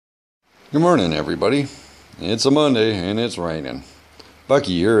Good morning, everybody. It's a Monday and it's raining.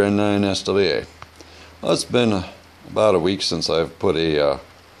 Bucky here, N9SWA. Well, it's been about a week since I've put a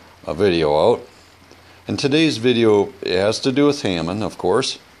video out. And today's video, it has to do with hamming, of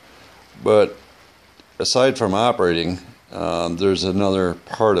course. But aside from operating, there's another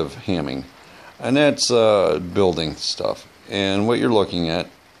part of hamming. And that's building stuff. And what you're looking at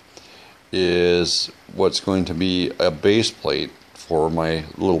is what's going to be a base plate for my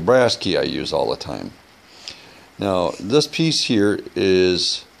little brass key I use all the time. Now, this piece here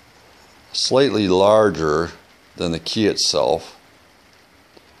is slightly larger than the key itself.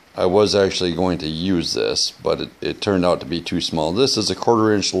 I was actually going to use this, but it turned out to be too small. This is a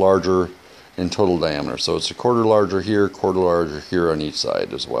 1/4 inch larger in total diameter, so it's a 1/4 larger here, 1/4 larger here on each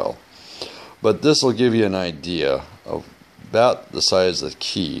side as well. But this will give you an idea of about the size of the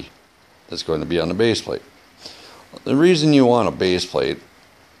key that's going to be on the base plate. The reason you want a base plate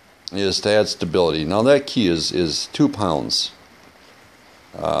is to add stability. Now that key is 2 pounds,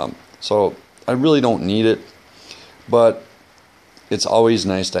 so I really don't need it, but it's always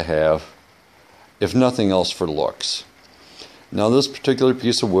nice to have, if nothing else for looks. Now this particular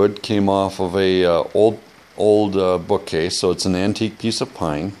piece of wood came off of a old bookcase, so it's an antique piece of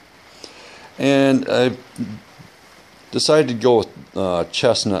pine, and I decided to go with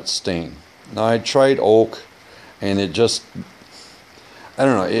chestnut stain. Now I tried oak, and it just, I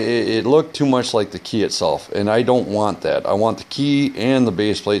don't know, it looked too much like the key itself, and I don't want that. I want the key and the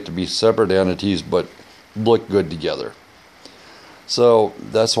base plate to be separate entities but look good together. So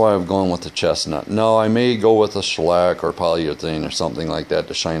that's why I've gone with the chestnut. Now I may go with a shellac or polyurethane or something like that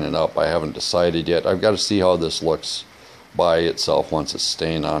to shine it up. I haven't decided yet. I've got to see how this looks by itself once it's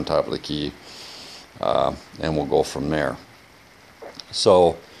stained on top of the key, and we'll go from there.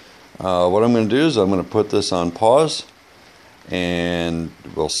 So what I'm going to do is I'm going to put this on pause, and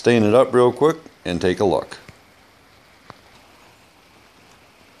we'll stain it up real quick and take a look.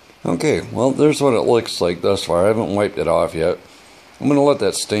 Okay, well, there's what it looks like thus far. I haven't wiped it off yet. I'm going to let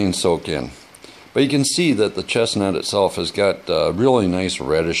that stain soak in. But you can see that the chestnut itself has got a really nice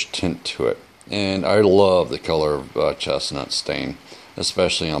reddish tint to it. And I love the color of chestnut stain,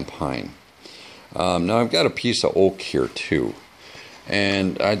 especially on pine. Now I've got a piece of oak here too.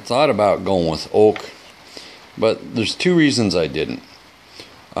 And I thought about going with oak, but there's 2 reasons I didn't.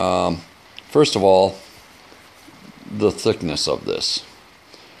 First of all, the thickness of this.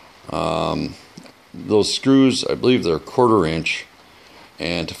 Those screws, I believe they're 1/4 inch,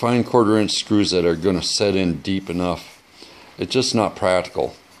 and to find 1/4 inch screws that are going to set in deep enough, it's just not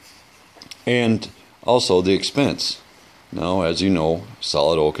practical. And also the expense. Now, as you know,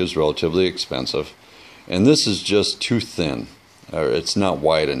 solid oak is relatively expensive, and this is just too thin. Or it's not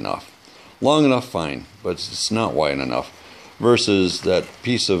wide enough. Long enough, fine, but it's not wide enough. Versus that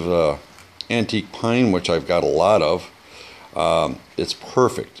piece of antique pine, which I've got a lot of, it's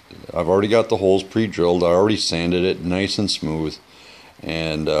perfect. I've already got the holes pre-drilled. I already sanded it nice and smooth,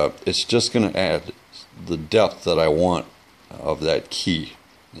 and it's just going to add the depth that I want of that key.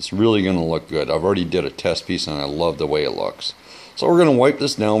 It's really going to look good. I've already did a test piece, and I love the way it looks. So we're going to wipe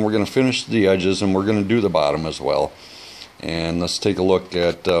this down. We're going to finish the edges, and we're going to do the bottom as well. And let's take a look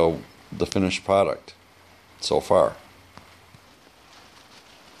at the finished product so far.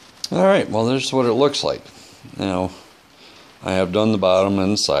 Alright, well, there's what it looks like. Now, I have done the bottom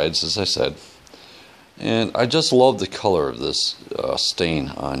and the sides, as I said. And I just love the color of this stain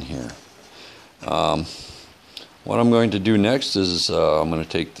on here. What I'm going to do next is I'm going to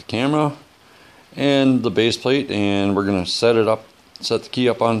take the camera and the base plate, and we're going to set the key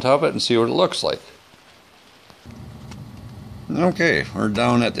up on top of it and see what it looks like. Okay, we're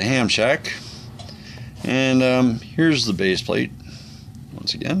down at the ham shack, and here's the base plate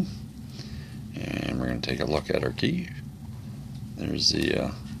once again, and we're going to take a look at our key. There's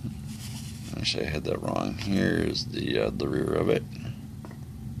the actually I had that wrong. Here's the rear of it.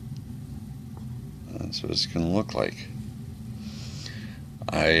 That's what it's going to look like.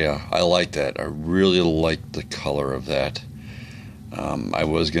 I like that. I really like the color of that. I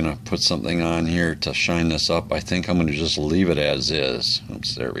was going to put something on here to shine this up. I think I'm going to just leave it as is.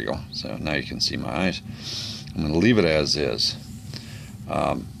 Oops, there we go. So now you can see my eyes. I'm going to leave it as is.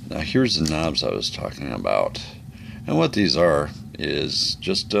 Now here's the knobs I was talking about. And what these are is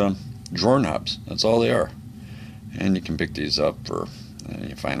just drawer knobs. That's all they are. And you can pick these up for,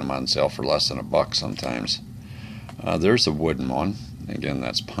 you find them on sale for less than $1 sometimes. There's a wooden one. Again,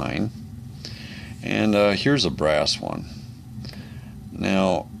 that's pine. And here's a brass one.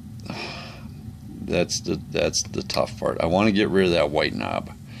 Now, that's the tough part. I want to get rid of that white knob.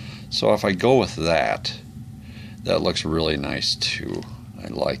 So if I go with that, that looks really nice too. I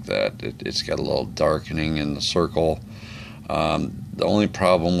like that. It's got a little darkening in the circle. The only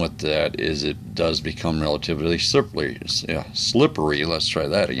problem with that is it does become relatively slippery. Yeah, slippery. Let's try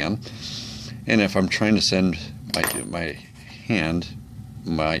that again. And if I'm trying to send my hand,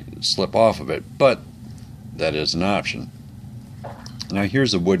 might slip off of it, but that is an option. Now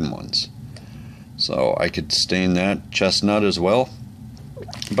here's the wooden ones. So I could stain that chestnut as well,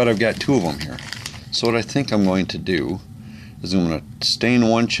 but I've got two of them here. So what I think I'm going to do is I'm going to stain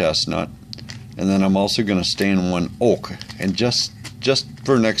one chestnut, and then I'm also going to stain one oak, and just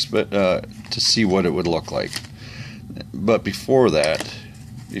for next bit to see what it would look like. But before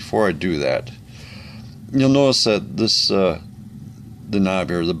I do that, you'll notice that this the knob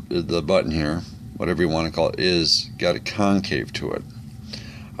here, the button here, whatever you want to call it, is got a concave to it.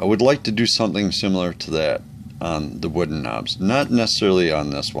 I would like to do something similar to that on the wooden knobs, not necessarily on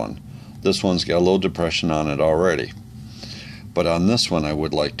this one. This one's got a little depression on it already, but on this one I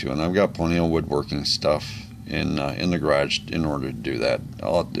would like to, and I've got plenty of woodworking stuff in the garage in order to do that.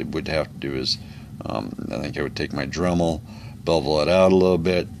 All it would have to do is I think I would take my Dremel, bevel it out a little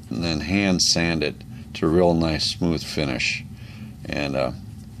bit, and then hand sand it to a real nice smooth finish. And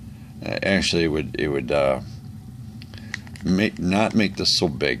actually it would not make this so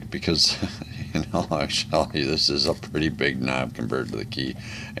big, because in all actuality this is a pretty big knob compared to the key,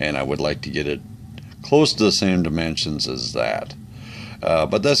 and I would like to get it close to the same dimensions as that.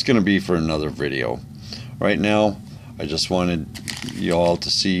 But that's going to be for another video. Right now I just wanted you all to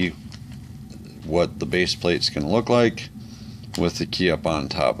see what the base plate's going to look like with the key up on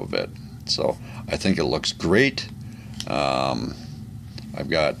top of it. So I think it looks great. I've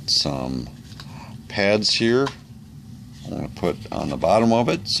got some pads here I'm going to put on the bottom of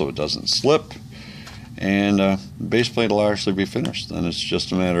it so it doesn't slip, and the base plate will actually be finished. Then it's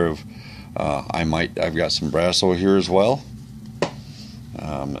just a matter of I've got some Brasso here as well.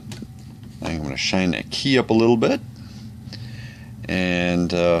 I'm going to shine that key up a little bit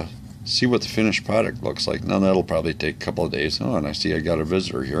and see what the finished product looks like. Now that'll probably take a couple of days. Oh, and I see I got a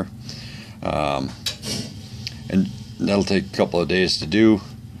visitor here. And that'll take a couple of days to do.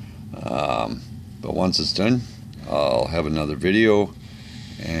 But once it's done, I'll have another video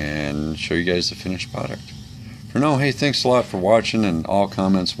and show you guys the finished product. For now, hey, thanks a lot for watching, and all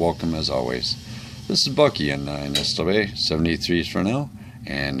comments welcome as always. This is Bucky, and SWA 73 for now,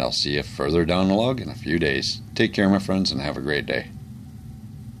 and I'll see you further down the log in a few days. Take care, my friends, and have a great day.